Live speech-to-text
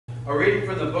A reading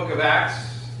from the book of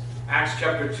Acts, Acts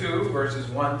chapter 2, verses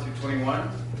 1 through 21.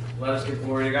 Let us give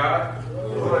glory to God.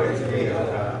 Glory to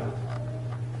God.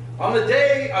 On the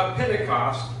day of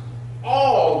Pentecost,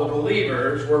 all the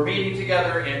believers were meeting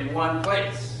together in one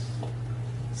place.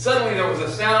 Suddenly there was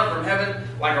a sound from heaven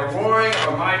like a roaring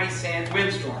of a mighty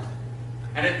windstorm,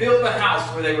 and it filled the house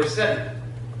where they were sitting.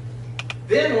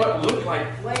 Then what looked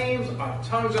like flames of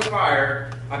tongues of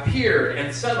fire appeared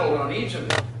and settled on each of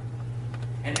them.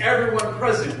 And everyone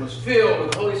present was filled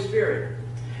with the Holy Spirit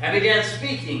and began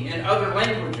speaking in other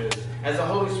languages as the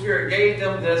Holy Spirit gave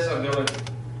them this ability.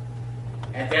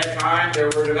 At that time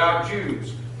there were devout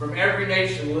Jews from every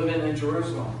nation living in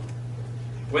Jerusalem.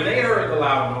 When they heard the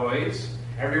loud noise,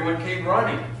 everyone came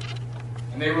running,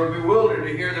 and they were bewildered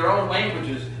to hear their own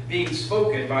languages being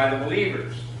spoken by the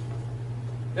believers.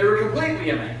 They were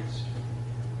completely amazed.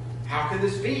 "How can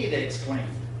this be?" they exclaimed.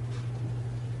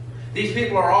 "These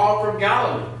people are all from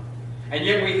Galilee, and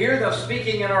yet we hear them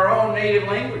speaking in our own native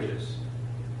languages.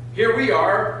 Here we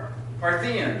are,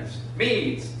 Parthians,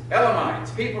 Medes,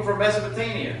 Elamites, people from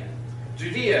Mesopotamia,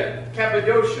 Judea,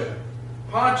 Cappadocia,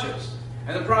 Pontus,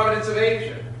 and the province of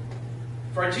Asia,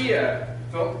 Phrygia,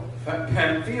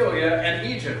 Pamphylia, and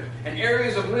Egypt, and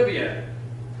areas of Libya,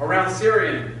 around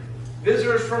Syrian,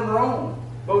 visitors from Rome,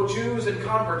 both Jews and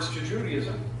converts to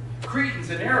Judaism, Cretans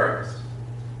and Arabs."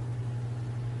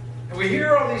 And we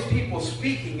hear all these people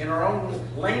speaking in our own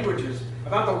languages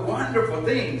about the wonderful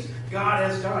things God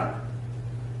has done.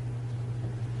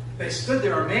 They stood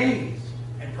there amazed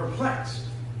and perplexed.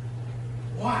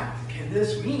 "What can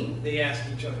this mean?" they asked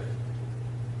each other.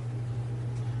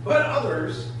 But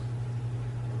others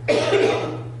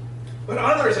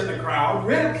in the crowd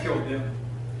ridiculed them,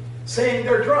 saying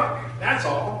they're drunk, that's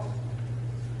all.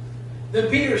 Then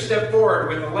Peter stepped forward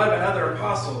with 11 other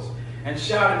apostles and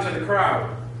shouted to the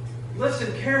crowd,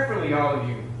 "Listen carefully, all of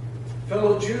you,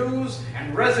 fellow Jews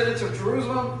and residents of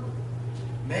Jerusalem.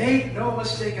 Make no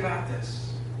mistake about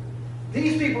this.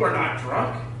 These people are not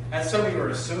drunk, as some of you are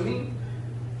assuming.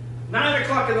 9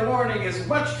 o'clock in the morning is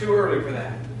much too early for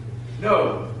that.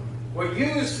 No, what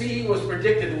you see was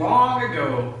predicted long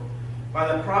ago by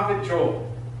the prophet Joel.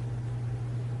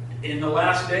 In the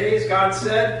last days, God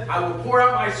said, I will pour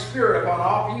out my Spirit upon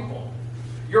all people.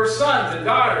 Your sons and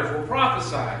daughters will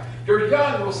prophesy. Your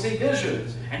young will see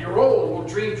visions, and your old will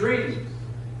dream dreams.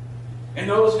 In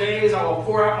those days I will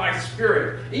pour out my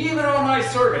Spirit, even on my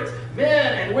servants,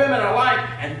 men and women alike,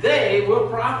 and they will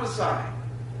prophesy.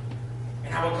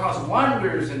 And I will cause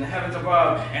wonders in the heavens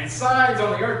above, and signs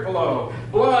on the earth below,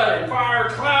 blood and fire,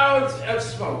 clouds of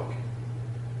smoke.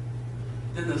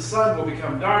 Then the sun will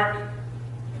become dark,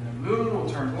 and the moon will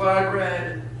turn blood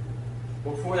red,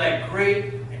 before that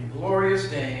great and glorious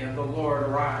day of the Lord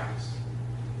arrives.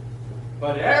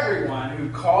 But everyone who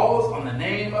calls on the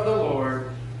name of the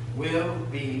Lord will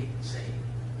be saved."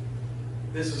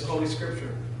 This is Holy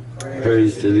Scripture.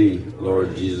 Praise to thee,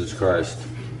 Lord Jesus Christ.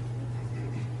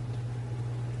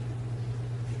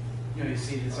 You know, you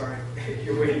see, it's all right.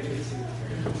 You're waiting to see.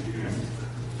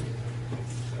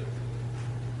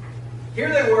 Here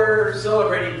they were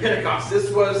celebrating Pentecost. This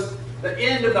was the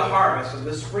end of the harvest, of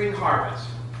the spring harvest.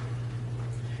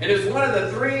 It is one of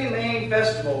the three main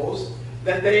festivals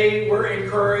that they were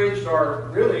encouraged, or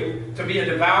really to be a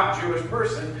devout Jewish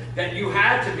person, that you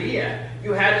had to be at.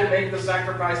 You had to make the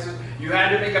sacrifices. You had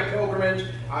to make a pilgrimage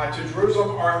to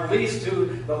Jerusalem, or at least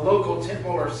to the local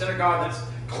temple or synagogue that's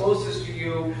closest to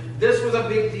you. This was a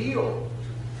big deal.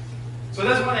 So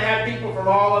that's why they had people from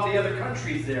all of the other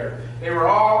countries there. They were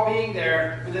all being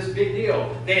there for this big deal.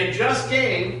 They had just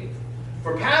came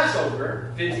for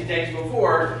Passover 50 days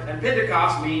before, and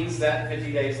Pentecost means that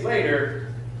 50 days later,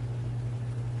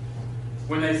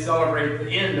 when they celebrate the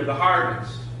end of the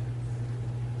harvest.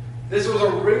 This was a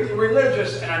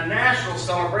religious and a national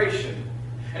celebration.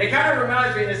 And it kind of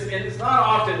reminds me, and it's not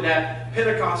often that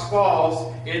Pentecost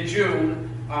falls in June.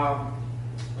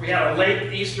 We had a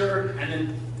late Easter, and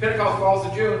then Pentecost falls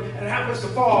in June, and it happens to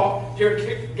fall during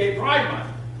Gay Pride Month.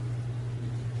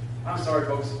 I'm sorry,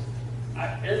 folks.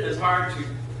 It is hard to...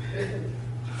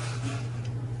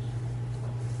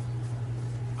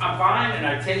 I'm fine, and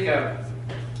I take a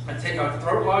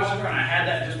throat lozenger, and I had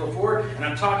that just before, and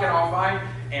I'm talking all fine,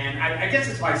 and I guess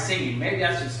it's my singing. Maybe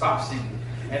I should stop singing.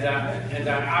 And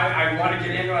I want to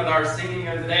get into our singing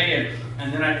of the day,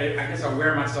 and then I guess I'll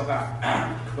wear myself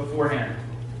out beforehand.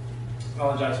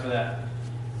 Apologize for that.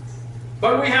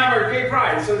 But we have our Gay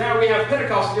Pride, so now we have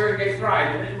Pentecost during Gay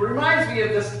Pride, and it reminds me of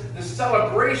this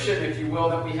celebration, if you will,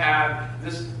 that we have,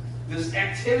 this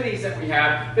activities that we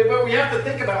have. But we have to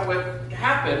think about what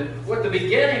happened, what the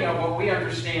beginning of what we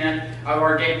understand of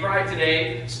our Gay Pride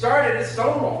today started at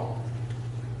Stonewall.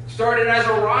 started as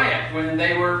a riot when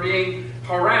they were being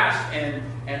harassed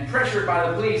and pressured by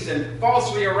the police and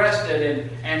falsely arrested,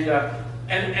 and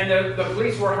the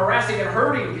police were harassing and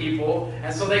hurting people,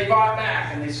 and so they fought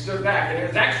back and they stood back, and it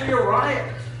was actually a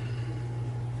riot.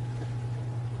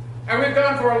 And we've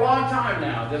gone for a long time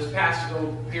now, this past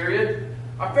period,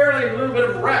 a fairly little bit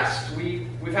of rest.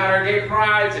 We've had our gay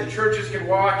prides, and churches can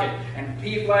walk, and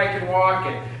P-Flag can walk,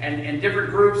 and different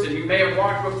groups, and you may have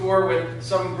walked before with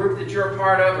some group that you're a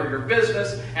part of or your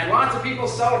business, and lots of people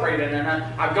celebrate it. And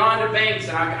I've gone to banks,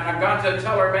 and I've gone to a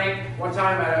teller bank one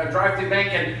time at a drive-thru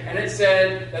bank, and it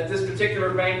said that this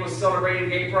particular bank was celebrating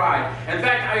gay pride. In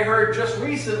fact, I heard just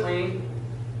recently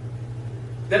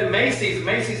that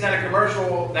Macy's had a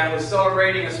commercial that was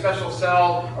celebrating a special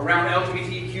sale around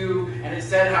LGBTQ, and it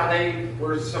said how they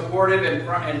were supportive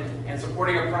and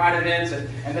supporting a pride events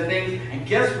and the things. And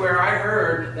guess where I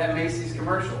heard that Macy's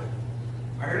commercial?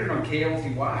 I heard it on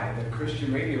KLTY, the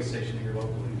Christian radio station here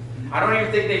locally. I don't even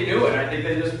think they knew it. I think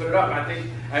they just put it up. I think,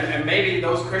 and maybe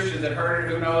those Christians that heard it,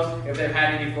 who knows if they've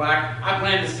had any flack. I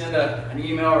plan to send an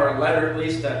email or a letter at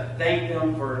least to thank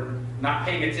them for not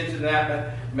paying attention to that,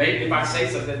 but maybe if I say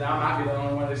something, I might be the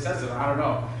only one that says it. I don't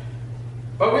know.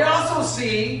 But we also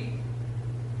see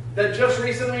that just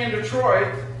recently in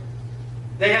Detroit,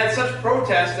 they had such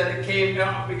protests that it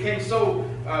became so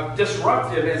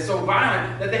disruptive and so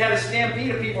violent that they had a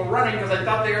stampede of people running because they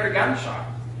thought they heard a gunshot.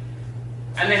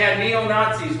 And they had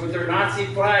neo-Nazis with their Nazi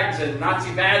flags and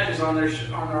Nazi badges on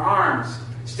their arms,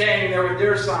 standing there with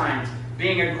their signs,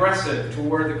 being aggressive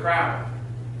toward the crowd.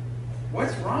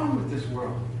 What's wrong with this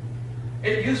world?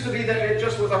 It used to be that it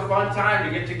just was a fun time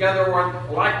to get together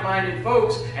with like-minded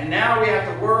folks, and now we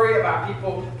have to worry about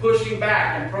people pushing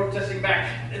back and protesting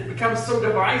back. It becomes so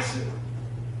divisive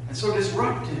and so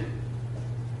disruptive.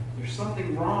 There's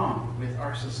something wrong with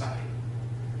our society.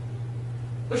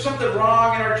 There's something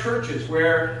wrong in our churches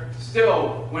where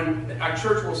when a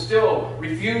church will still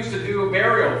refuse to do a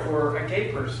burial for a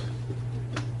gay person,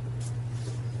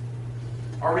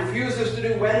 or refuses to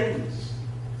do weddings.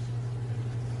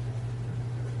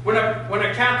 When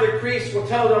a Catholic priest will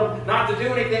tell them not to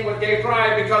do anything with gay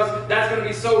pride because that's going to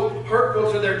be so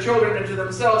hurtful to their children and to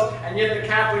themselves, and yet the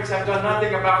Catholics have done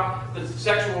nothing about the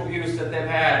sexual abuse that they've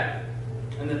had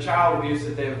and the child abuse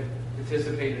that they've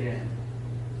participated in.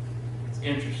 It's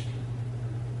interesting.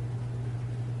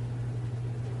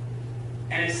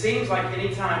 And it seems like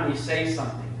anytime we say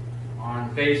something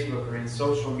on Facebook or in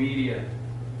social media,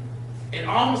 it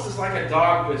almost is like a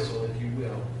dog whistle, if you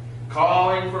will,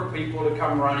 calling for people to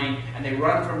come running, and they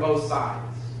run from both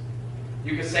sides.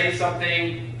 You can say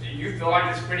something, you feel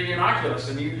like it's pretty innocuous,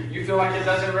 and you feel like it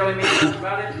doesn't really mean much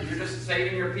about it. You're just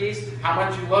saying your piece, how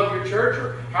much you love your church,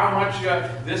 or how much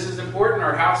this is important,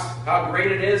 or how great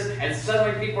it is, and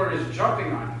suddenly people are just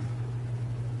jumping on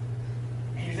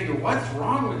you. And you're thinking, what's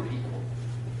wrong with people?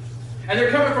 And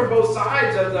they're coming from both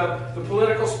sides of the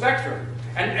political spectrum.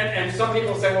 And some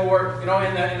people say, well, we're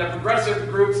in the progressive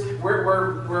groups,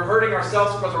 we're hurting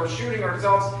ourselves because we're shooting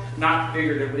ourselves, not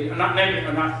figuratively, not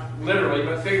literally,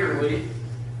 but figuratively.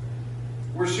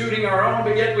 We're shooting our own,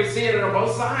 but yet we see it on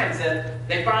both sides that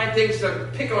they find things to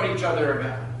pick on each other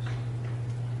about.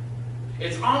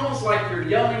 It's almost like you're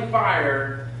yelling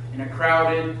fire in a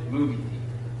crowded movie theater,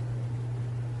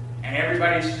 and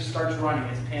everybody just starts running.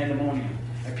 It's pandemonium.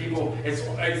 And people, it's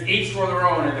each for their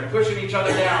own, and they're pushing each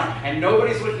other down, and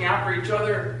nobody's looking out for each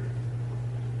other.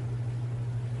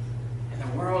 And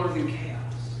the world is in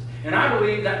chaos. And I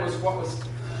believe that was what was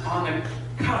on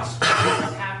the cusp of what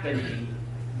was happening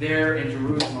there in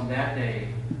Jerusalem that day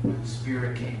when the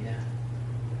Spirit came down.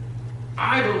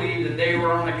 I believe that they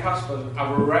were on the cusp of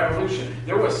a revolution.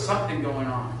 There was something going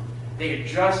on. They had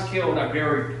just killed a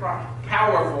very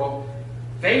powerful,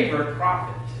 favorite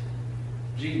prophet,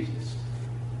 Jesus.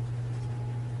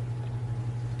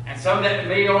 And some that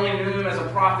may only knew him as a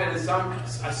prophet, and some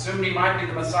assumed he might be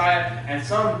the Messiah, and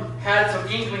some had some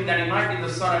inkling that he might be the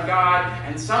Son of God,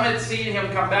 and some had seen him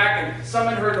come back, and some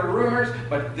had heard the rumors,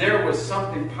 but there was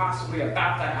something possibly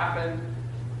about to happen,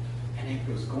 and it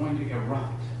was going to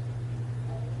erupt.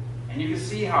 And you can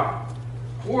see how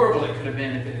horrible it could have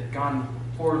been if it had gone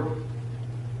forward.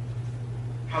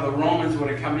 How the Romans would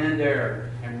have come in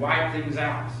there and wiped things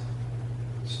out,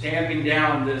 stamping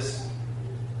down this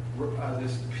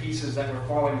pieces that were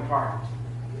falling apart.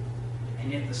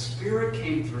 And yet the Spirit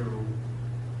came through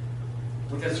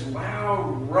with this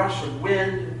loud rush of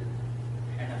wind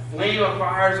and a flame of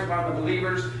fires upon the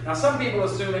believers. Now some people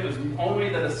assume it was only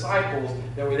the disciples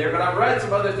that were there, but I've read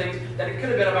some other things that it could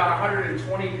have been about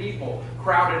 120 people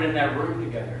crowded in that room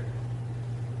together.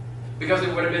 because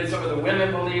it would have been some of the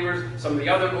women believers, some of the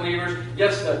other believers.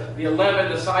 Yes, the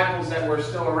 11 disciples that were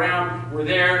still around were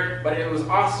there, but it was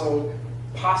also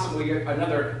possibly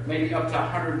another, maybe up to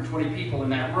 120 people in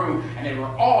that room, and they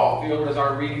were all filled, as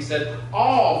our reading said,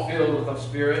 all filled with the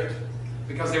Spirit,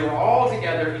 because they were all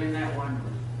together in that one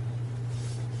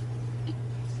room.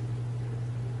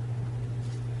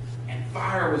 And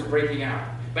fire was breaking out.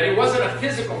 But it wasn't a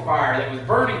physical fire that was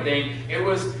burning things, it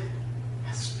was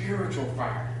a spiritual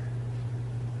fire.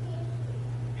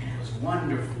 And it was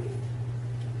wonderful.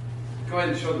 Go ahead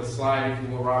and show the slide, if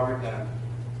you will, Robert.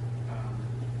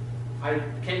 I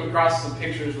came across some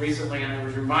pictures recently, and I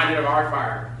was reminded of our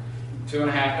fire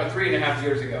 3.5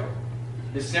 years ago.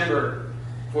 December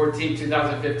 14,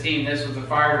 2015, this was the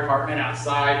fire department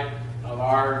outside of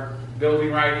our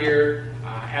building right here,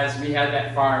 as we had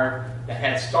that fire that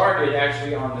had started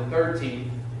actually on the 13th,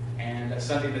 and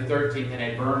Sunday the 13th, and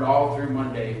it burned all through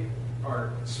Monday,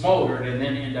 or smoldered, and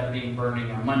then ended up being burning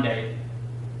on Monday.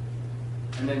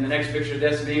 And then the next picture,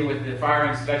 that's me with the fire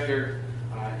inspector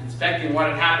inspecting what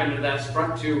had happened to those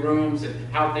front two rooms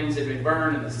and how things had been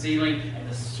burned and the ceiling and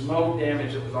the smoke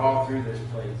damage that was all through this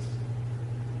place.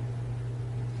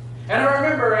 And I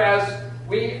remember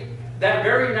that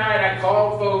very night I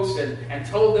called folks and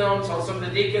told some of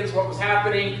the deacons what was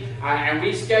happening, and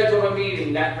we scheduled a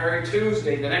meeting that very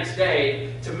Tuesday, the next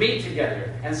day, to meet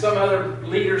together. And some other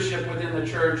leadership within the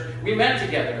church, we met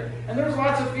together. And there was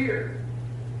lots of fear,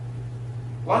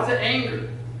 lots of anger,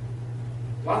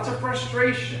 lots of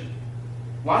frustration,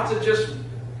 lots of just,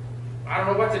 I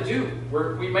don't know what to do.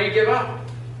 We may give up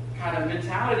kind of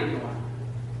mentality going on.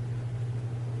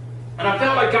 And I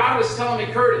felt like God was telling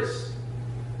me, Curtis,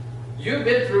 you've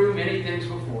been through many things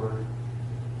before.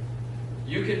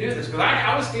 You can do this. Because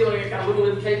I was feeling a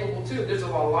little incapable too. There's a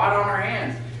lot on our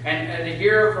hands. And to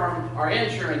hear from our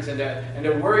insurance and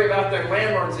to worry about their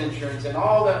landlord's insurance and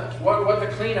all what the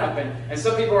cleanup. And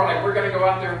some people are like, we're going to go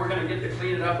out there and we're going to get to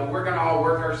clean it up and we're going to all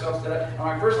work ourselves to that. I'm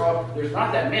like, first of all, there's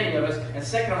not that many of us. And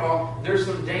second of all, there's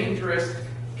some dangerous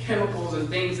chemicals and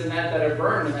things in that are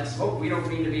burned in that smoke. We don't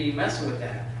need to be messing with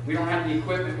that. We don't have the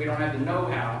equipment. We don't have the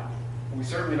know-how. And we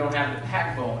certainly don't have the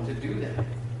backbone to do that.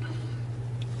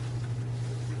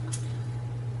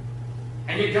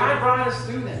 And yet God brought us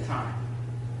through that time.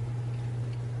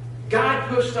 God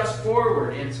pushed us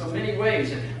forward in so many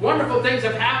ways. And wonderful things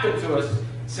have happened to us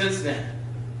since then.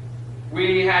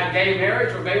 We had gay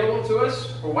marriage available to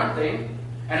us, for one thing.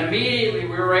 And immediately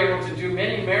we were able to do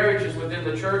many marriages within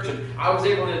the church. And I was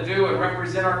able to do and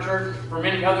represent our church for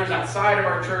many others outside of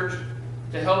our church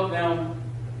to help them.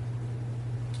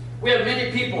 We have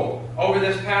many people over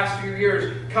this past few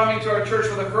years coming to our church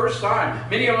for the first time.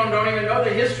 Many of them don't even know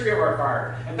the history of our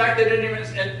fire. In fact,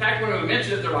 when we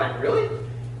mention it, they're like, really?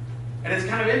 And it's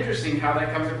kind of interesting how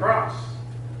that comes across.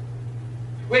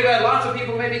 We've had lots of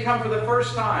people maybe come for the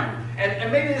first time.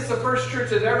 And maybe it's the first church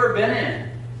they've ever been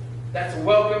in that's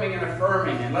welcoming and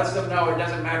affirming and lets them know it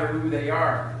doesn't matter who they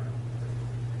are.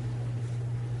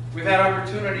 We've had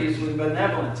opportunities with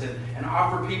benevolence and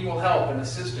offer people help and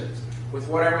assistance with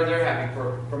whatever they're having,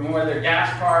 from whether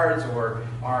gas cards or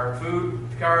our food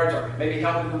cards, or maybe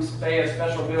helping them pay a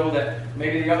special bill that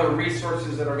maybe the other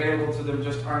resources that are available to them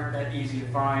just aren't that easy to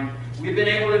find. We've been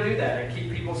able to do that and keep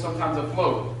people sometimes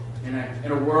afloat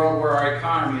in a world where our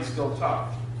economy is still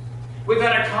tough. We've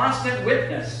had a constant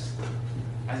witness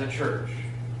as a church.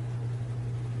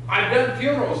 I've done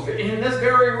funerals in this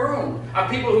very room of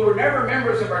people who were never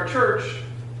members of our church.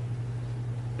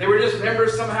 They were just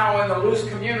members somehow in the loose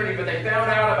community, but they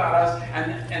found out about us,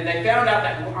 and they found out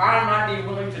that I might be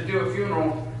willing to do a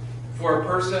funeral for a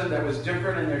person that was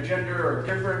different in their gender or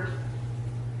different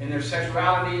in their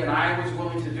sexuality, and I was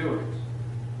willing to do it.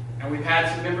 And we've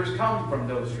had some members come from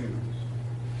those funerals.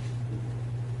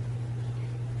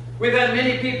 We've had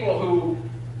many people who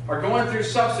are going through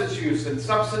substance use and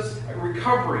substance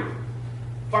recovery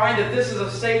find that this is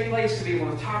a safe place to be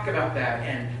able to talk about that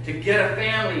and to get a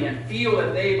family and feel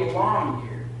that they belong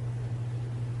here.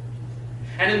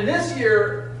 And in this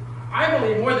year, I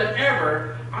believe more than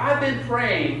ever, I've been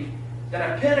praying that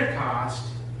at Pentecost,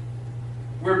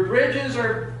 where bridges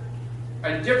are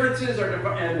and differences are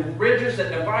and bridges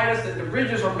that divide us, that the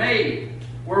bridges are made,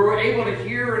 where we're able to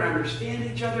hear and understand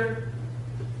each other,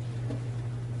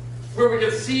 where we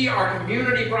can see our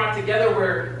community brought together,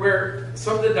 where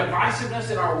some of the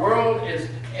divisiveness in our world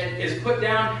is put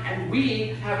down, and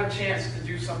we have a chance to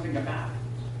do something about it.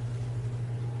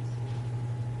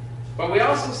 But we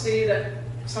also see that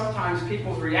sometimes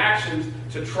people's reactions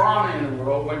to trauma in the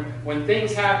world, when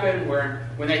things happen,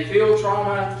 when they feel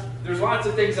trauma, there's lots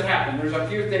of things that happen. There's a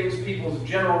few things, people's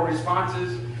general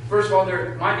responses. First of all,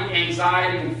 there might be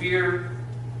anxiety and fear.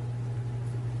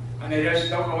 And they just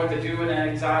don't know what to do in that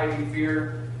anxiety and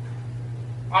fear.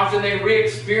 Often they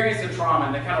re-experience the trauma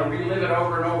and they kind of relive it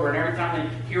over and over. And every time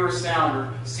they hear a sound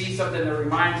or see something that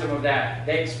reminds them of that,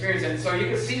 they experience it. And so you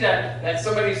can see that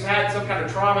somebody's had some kind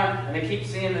of trauma and they keep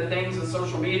seeing the things in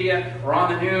social media or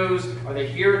on the news, or they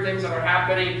hear things that are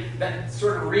happening, that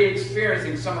sort of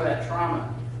re-experiencing some of that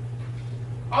trauma.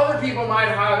 Other people might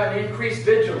have an increased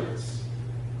vigilance.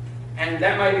 And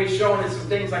that might be shown in some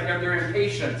things like their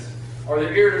impatience or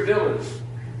their irritability.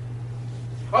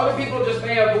 Other people just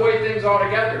may avoid things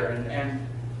altogether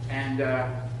and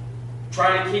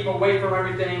try to keep away from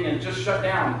everything and just shut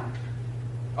down.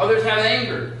 Others have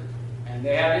anger, and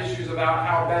they have issues about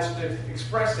how best to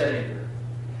express that anger.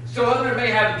 Still others may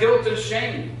have guilt and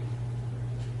shame.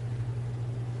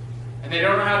 And they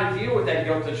don't know how to deal with that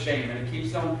guilt and shame, and it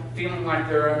keeps them feeling like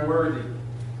they're unworthy.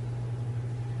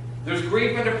 There's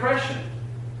grief and depression.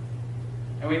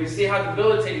 And we can see how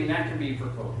debilitating that can be for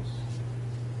folks.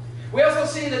 We also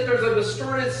see that there's a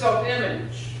distorted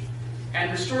self-image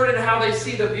and distorted how they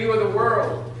see the view of the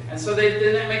world. And so then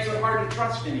that makes it hard to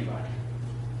trust anybody.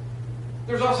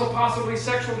 There's also possibly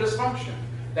sexual dysfunction,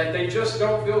 that they just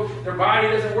don't feel, their body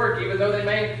doesn't work. Even though they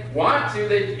may want to,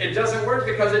 it doesn't work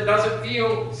because it doesn't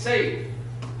feel safe.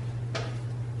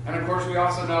 And of course, we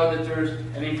also know that there's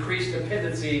an increased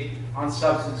dependency on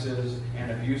substances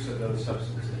and abuse of those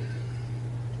substances.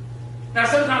 Now,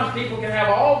 sometimes people can have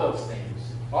all those things.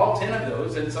 All 10 of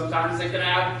those, and sometimes they can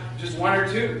have just one or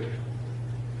two.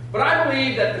 But I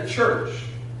believe that the church,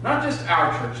 not just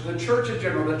our church, the church in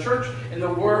general, the church in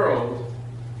the world,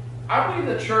 I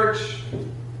believe the church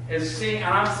is seeing,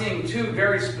 and I'm seeing two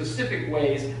very specific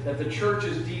ways that the church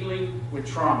is dealing with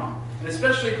trauma. And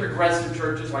especially progressive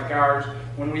churches like ours,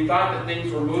 when we thought that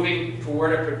things were moving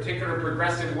toward a particular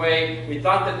progressive way, we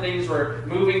thought that things were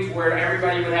moving to where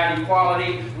everybody would have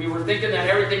equality. We were thinking that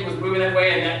everything was moving that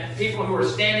way, and that people who were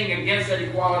standing against that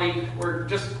equality were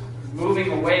just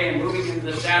moving away and moving into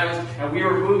the shadows, and we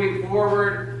were moving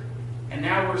forward. And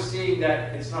now we're seeing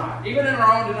that it's not. Even in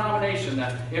our own denomination,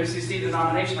 the MCC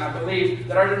denomination, I believe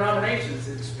that our denomination is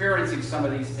experiencing some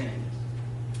of these things.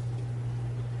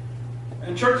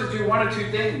 And churches do one of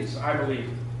two things, I believe.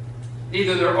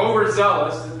 Either they're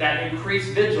overzealous, that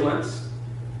increased vigilance,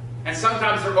 and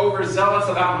sometimes they're overzealous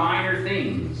about minor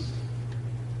things.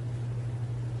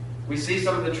 We see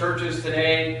some of the churches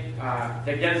today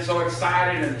that get so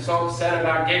excited and so upset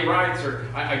about gay rights, or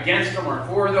against them or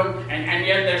for them, and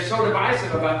yet they're so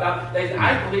divisive about that.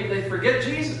 I believe they forget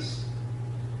Jesus.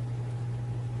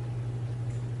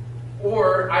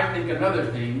 Or I think another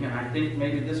thing, and I think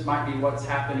maybe this might be what's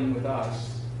happening with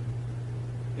us,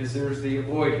 is there's the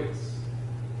avoidance,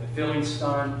 the feeling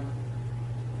stunned,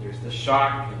 there's the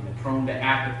shock and the prone to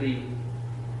apathy.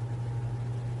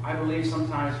 I believe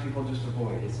sometimes people just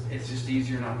avoid. It's just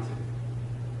easier not to.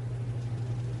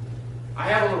 I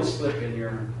have a little slip in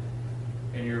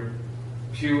your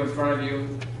pew in front of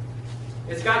you.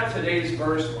 It's got today's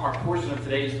verse, our portion of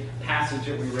today's passage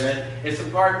that we read. It's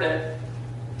the part that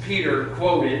Peter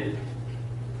quoted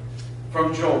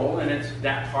from Joel, and it's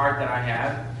that part that I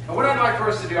have. And what I'd like for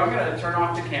us to do, I'm going to turn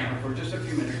off the camera for just a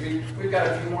few minutes. We've got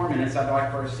a few more minutes. I'd like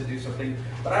for us to do something.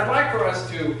 But I'd like for us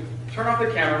to turn off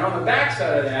the camera. And on the back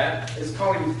side of that is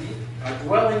called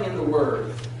dwelling in the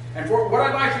Word. And what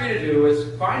I'd like for you to do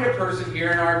is find a person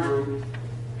here in our group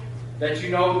that you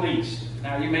know least.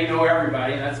 Now, you may know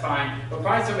everybody, and that's fine. But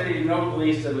find somebody you know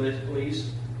least of this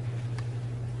least.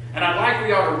 And I'd like for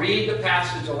you all to read the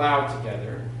passage aloud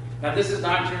together. Now, this is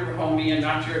not your homie and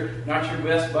not your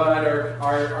best bud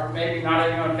or maybe not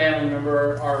even a family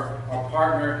member or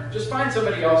partner. Just find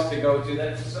somebody else to go to,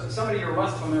 that somebody you're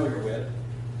less familiar with.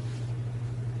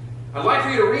 I'd like for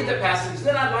you to read the passage.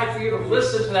 Then I'd like for you to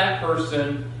listen to that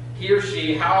person, he or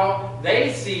she, how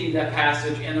they see that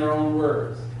passage in their own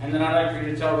words. And then I'd like for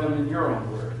you to tell them in your own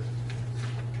words.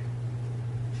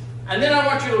 And then I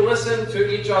want you to listen to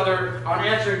each other on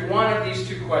answering one of these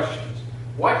two questions.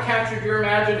 What captured your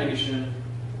imagination,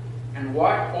 and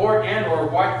what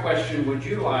question would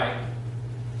you like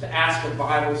to ask a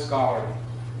Bible scholar?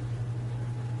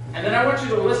 And then I want you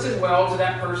to listen well to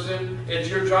that person. It's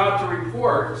your job to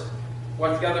report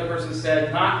what the other person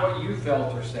said, not what you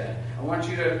felt or said. I want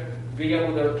you to be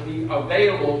able to be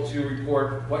available to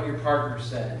report what your partner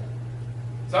said.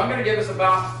 So I'm going to give us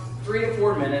about 3 to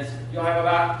 4 minutes. You'll have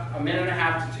about 1.5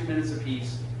 minutes to 2 minutes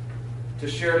apiece to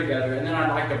share together, and then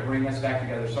I'd like to bring us back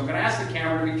together. So I'm going to ask the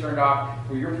camera to be turned off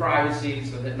for your privacy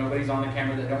so that nobody's on the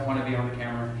camera that don't want to be on the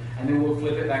camera, and then we'll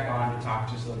flip it back on to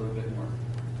talk just a little bit more.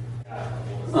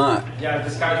 Alright. Yeah,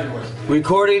 disguise your voice.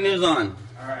 Recording is on.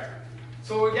 All right.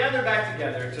 So we gathered back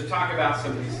together to talk about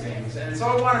some of these things. And so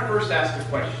I want to first ask a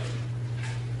question.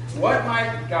 What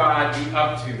might God be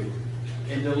up to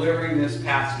in delivering this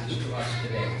passage to us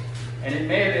today? And it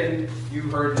may have been you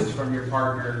heard this from your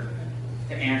partner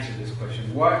to answer this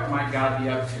question. What might God be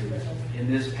up to in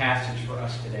this passage for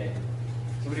us today?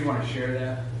 Somebody want to share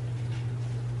that?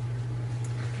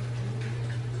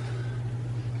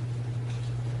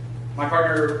 My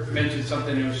partner mentioned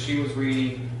something as she was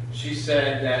reading. She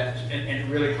said that, and it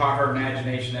really caught her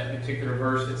imagination, that particular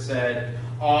verse that said,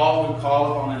 all who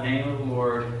call upon the name of the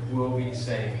Lord will be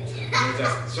saved. And there's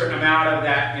a certain amount of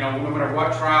that, no matter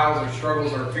what trials or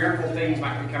struggles or fearful things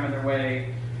might be coming their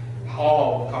way,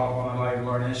 all will call upon the name of the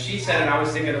Lord. And as she said it, I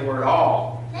was thinking of the word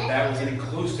all. That was an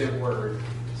inclusive word.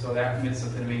 So that meant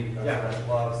something to me. Yeah.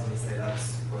 Well, I was going to say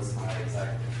that's what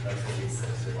we said.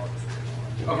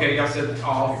 Okay, y'all said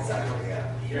all. Exactly,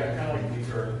 yeah. Yeah, kind of like these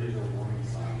are warning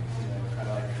signs. Kind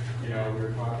of like, we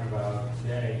were talking about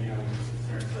today,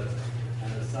 it says,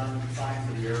 and the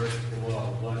signs of the earth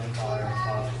will blood and fire and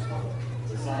clouds of smoke.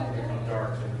 The sun will become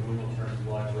dark and the moon will turn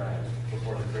blood red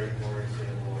before the great glorious day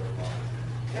of the Lord arrives.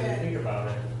 And when you think about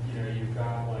it, you've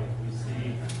got we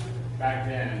see back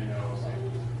then, it was like,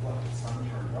 what, the sun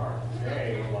turned dark.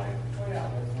 Today, we're like, oh yeah,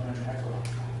 that's when an equinox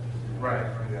happens. Right.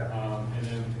 Yeah. And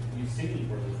then you see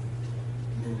where the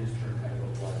moon is turned kind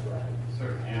of blood red.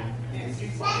 Sure. And you see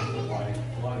signs of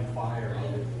blood and fire,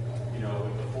 with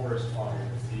the forest fires,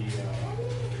 the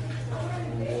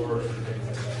wars and things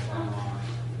like that going on,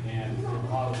 and a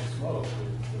lot of smoke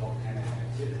with all kind of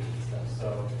activity and stuff.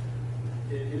 So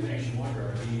it makes you wonder,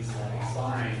 are these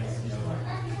signs,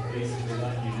 basically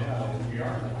letting you know we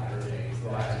are in the latter days,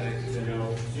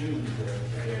 that, soon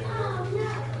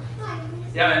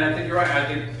Yeah, and I think you're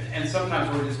right. And sometimes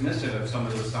we're dismissive of some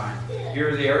of those signs.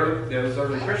 Here, those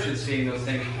early Christians seeing those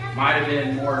things might have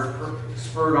been more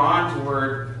spurred on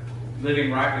toward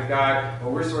living right with God,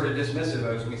 but we're sort of dismissive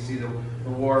as we see the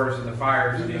wars and the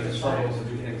fires and the struggles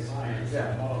and things.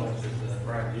 Yeah. Oh, that's just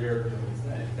right.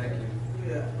 Thank you.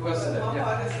 Yeah. Who else said that? My Yeah.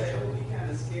 father said it would be kind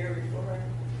of scary for her.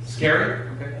 Scary?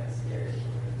 Okay. Yeah, scary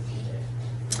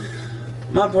for her.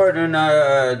 My partner and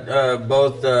I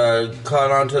both caught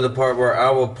on to the part where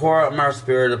I will pour out my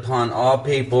spirit upon all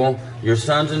people. Your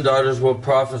sons and daughters will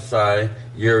prophesy.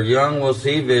 Your young will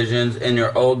see visions, and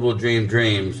your old will dream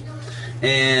dreams.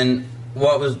 And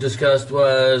what was discussed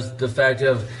was the fact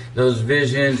of those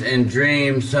visions and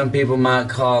dreams. Some people might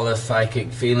call a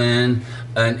psychic feeling,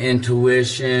 an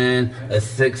intuition, a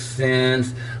sixth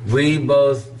sense. We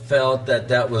both felt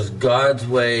that was God's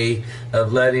way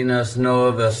of letting us know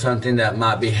of something that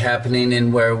might be happening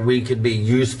and where we could be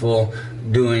useful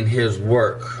doing His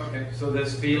work. Okay, so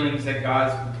there's feelings that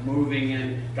God's moving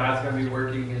and God's going to be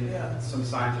working and Yeah. some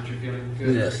signs that you're feeling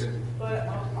good. Yes. Good. But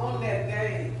on that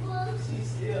day, she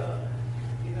still,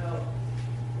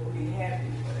 will be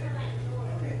happy for that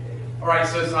on that day. All right,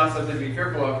 so it's not something to be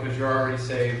fearful of because you're already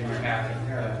saved and you're happy.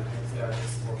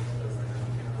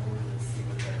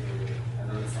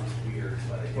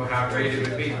 Well, how great it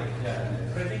would be. Yeah,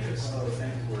 but I think it's one of those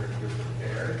things where if you're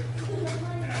prepared,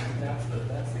 and I think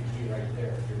that's the key right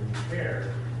there. If you're prepared,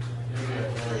 it'll be a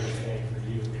glorious day for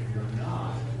you. If you're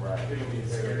not, it'll be a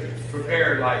scary day.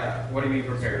 Prepared, like, what do you mean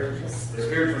prepared?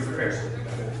 Spiritually prepared.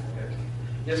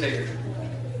 Yes, Adrian.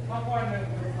 My partner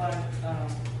was like,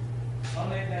 on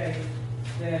that day,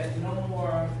 that no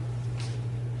more,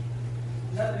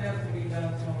 nothing else can be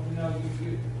done to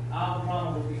him. Our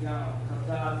drama will be gone, because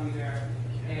God will be there,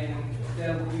 and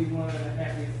that will be one of the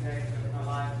happiest days of her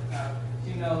life, because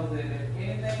she knows that if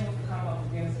anything was to come up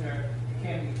against her, it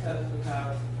can't be touched,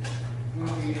 because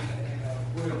we'll be in the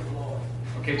will of the Lord.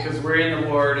 Okay, because we're in the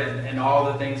Lord and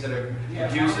all the things that are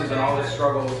abuses and all the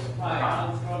struggles. Right,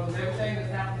 all the struggles, everything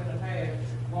that's happened in the past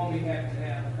won't be happening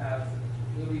now, because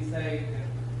we'll be saved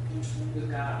and with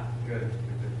God. Good.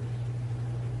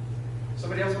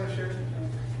 Somebody else want to share?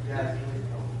 Yeah,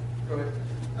 Go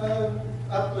ahead.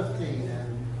 uplifting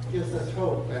and gives us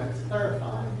hope and it's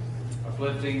clarifying.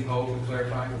 Uplifting, hope, and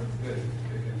clarifying. Good.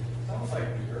 It's almost like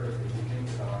the earth, if you think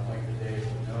about like the days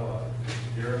of Noah,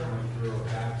 the earth went through a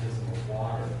baptism of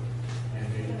water,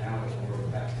 and maybe now it's more of a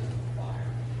baptism of fire.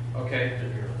 Okay.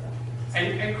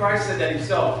 And Christ said that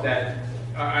himself, that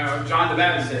John the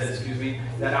Baptist said,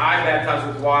 that I baptize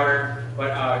with water,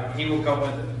 but he will come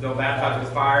with, they'll baptize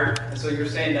with fire. And so you're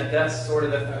saying that that's sort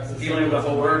of the feeling of the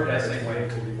whole earth that same way.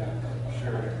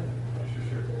 Sure.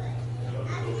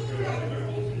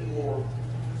 More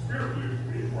spiritually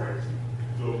right,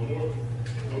 the more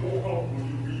comfortable you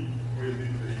be when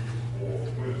these things or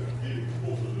when it's getting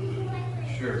closer to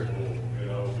this. Sure. And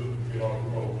I was just,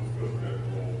 discussing that.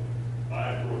 I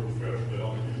enjoyed the discussion that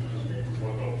only Jesus is one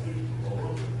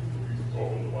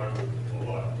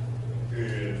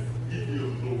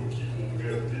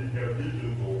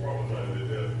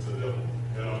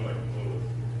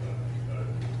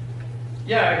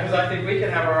Yeah, because I think we can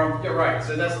have our own. You're right.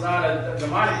 So that's not a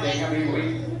demonic thing. I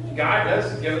mean, God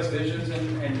does give us visions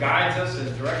and guides us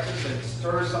and directs us and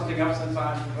stirs something up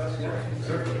inside of us. Yeah,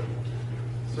 certainly.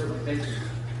 Thank you.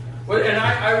 Well, and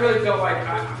I really felt like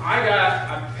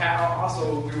I got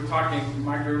also. We were talking in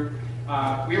my group.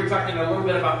 We were talking a little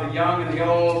bit about the young and the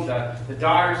old, the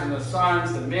daughters and the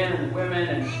sons, the men and the women,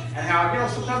 and how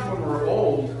sometimes when we're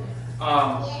old.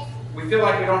 We feel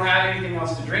like we don't have anything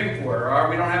else to drink for, or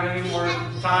we don't have any more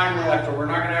time left, or we're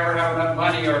not going to ever have enough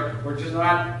money, or we're just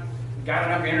not got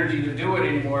enough energy to do it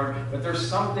anymore. But there's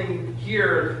something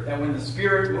here that when the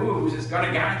Spirit moves, it's going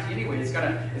to guide you anyway. It's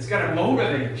going to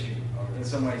motivate you in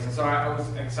some ways. And so I was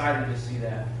excited to see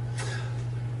that.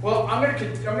 Well, I'm going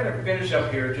to finish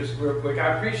up here just real quick.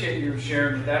 I appreciate you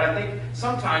sharing that. I think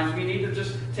sometimes we need to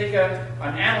just take an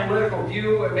analytical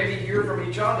view and maybe hear from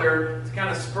each other to kind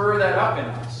of spur that up in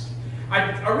us.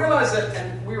 I realized that,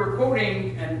 and we were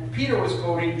quoting, and Peter was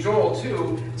quoting Joel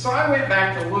too, so I went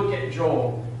back to look at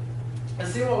Joel and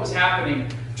see what was happening.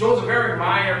 Joel's a very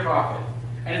minor prophet.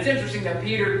 And it's interesting that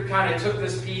Peter kind of took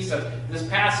this piece of this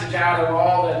passage out of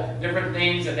all the different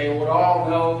things that they would all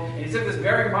know, and he took this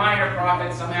very minor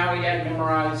prophet, somehow he had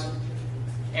memorized,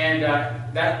 and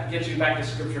that gets you back to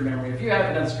scripture memory. If you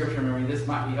haven't done scripture memory, this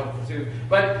might be helpful too.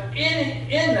 But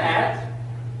in that,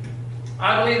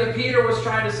 I believe that Peter was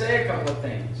trying to say a couple of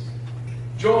things.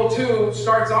 Joel 2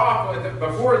 starts off with,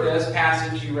 before this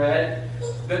passage you read,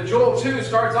 that Joel 2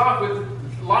 starts off with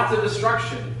lots of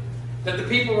destruction. That the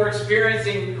people were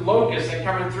experiencing locusts that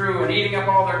coming through and eating up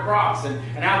all their crops. And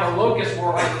how the locusts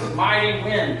were like this mighty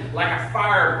wind, like a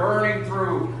fire burning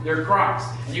through their crops.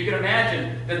 And you can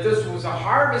imagine that this was a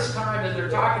harvest time that they're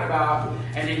talking about.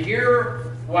 And to hear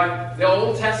what the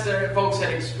Old Testament folks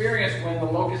had experienced when the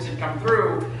locusts had come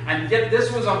through, and yet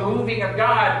this was a moving of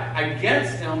God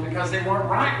against them because they weren't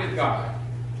right with God.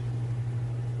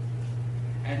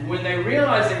 And when they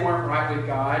realized they weren't right with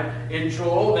God, in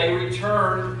Joel, they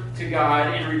returned to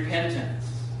God in repentance.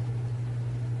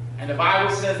 And the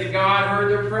Bible says that God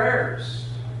heard their prayers.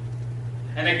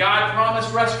 And that God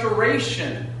promised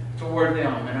restoration toward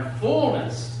them and a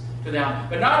fullness to them.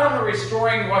 But not only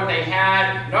restoring what they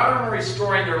had, not only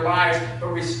restoring their lives, but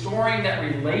restoring that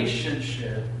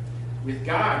relationship with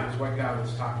God was what God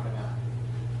was talking about.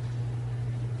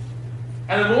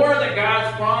 And the more that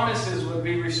God's promises would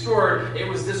be restored, it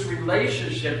was this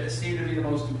relationship that seemed to be the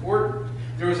most important.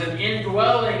 There was an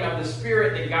indwelling of the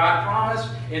Spirit that God promised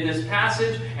in this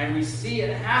passage, and we see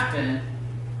it happen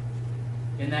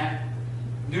in that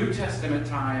New Testament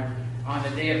time on the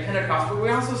day of Pentecost. But we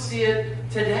also see it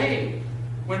today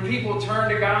when people turn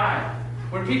to God.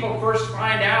 When people first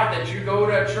find out that you go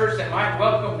to a church that might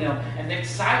welcome them and the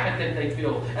excitement that they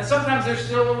feel. And sometimes they're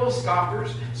still a little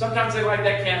scoffers. Sometimes they're like,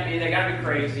 that can't be. They got to be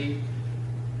crazy.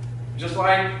 Just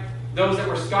like those that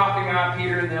were scoffing at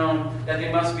Peter and them, that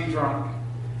they must be drunk.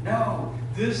 No,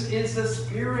 this is the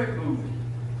Spirit moving.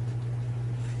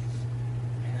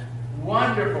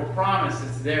 Wonderful promise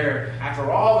that's there after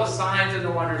all the signs and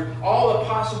the wonders, all the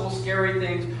possible scary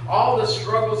things, all the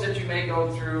struggles that you may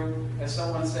go through. As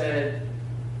someone said,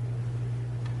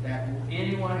 that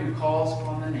anyone who calls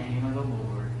upon the name of the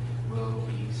Lord will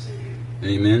be saved.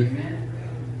 Amen. Amen.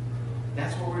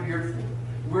 That's what we're here for.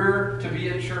 We're to be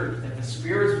a church that the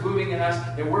Spirit's moving in us,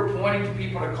 that we're pointing to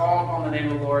people to call upon the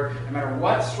name of the Lord, no matter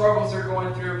what struggles they're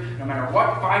going through, no matter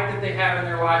what fight that they have in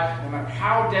their life, no matter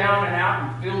how down and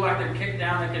out and feel like they're kicked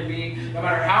down they can be, no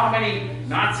matter how many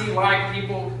Nazi-like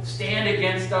people stand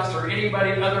against us or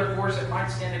anybody other force that might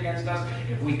stand against us.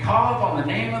 If we call upon the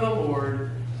name of the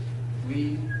Lord,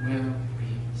 we will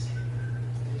be saved.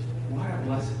 What a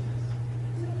blessing.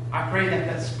 I pray that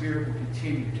that Spirit will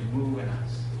continue to move in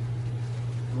us.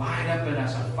 Light up in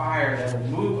us a fire that will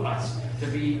move us to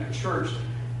be a church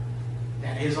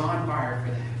that is on fire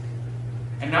for that.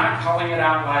 And not calling it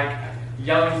out like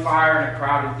yelling fire in a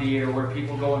crowded theater where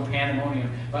people go in pandemonium,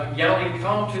 but yelling,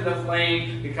 come to the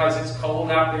flame because it's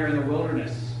cold out there in the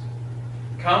wilderness.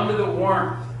 Come to the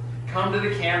warmth. Come to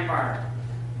the campfire.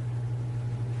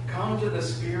 Come to the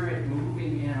Spirit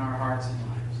moving in our hearts and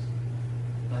lives.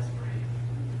 Let's pray.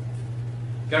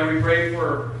 God, we pray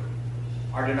for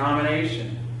our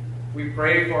denomination. We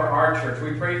pray for our church.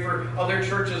 We pray for other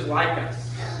churches like us.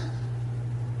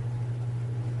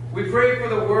 We pray for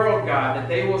the world, God, that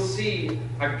they will see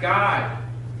a God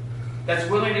that's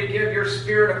willing to give your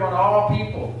Spirit upon all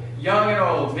people, young and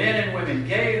old, men and women,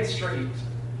 gay and straight.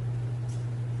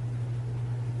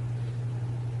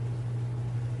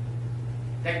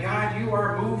 That, God, you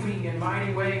are moving in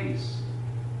mighty ways.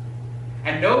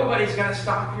 And nobody's going to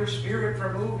stop your Spirit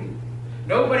from moving.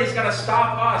 Nobody's going to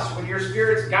stop us when your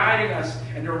Spirit's guiding us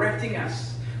and directing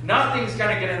us. Nothing's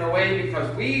going to get in the way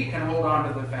because we can hold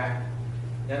on to the fact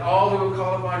that all who will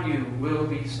call upon you will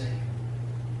be saved.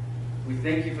 We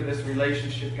thank you for this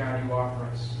relationship, God, you offer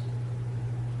us.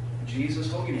 In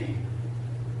Jesus' holy name,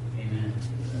 amen.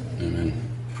 Amen.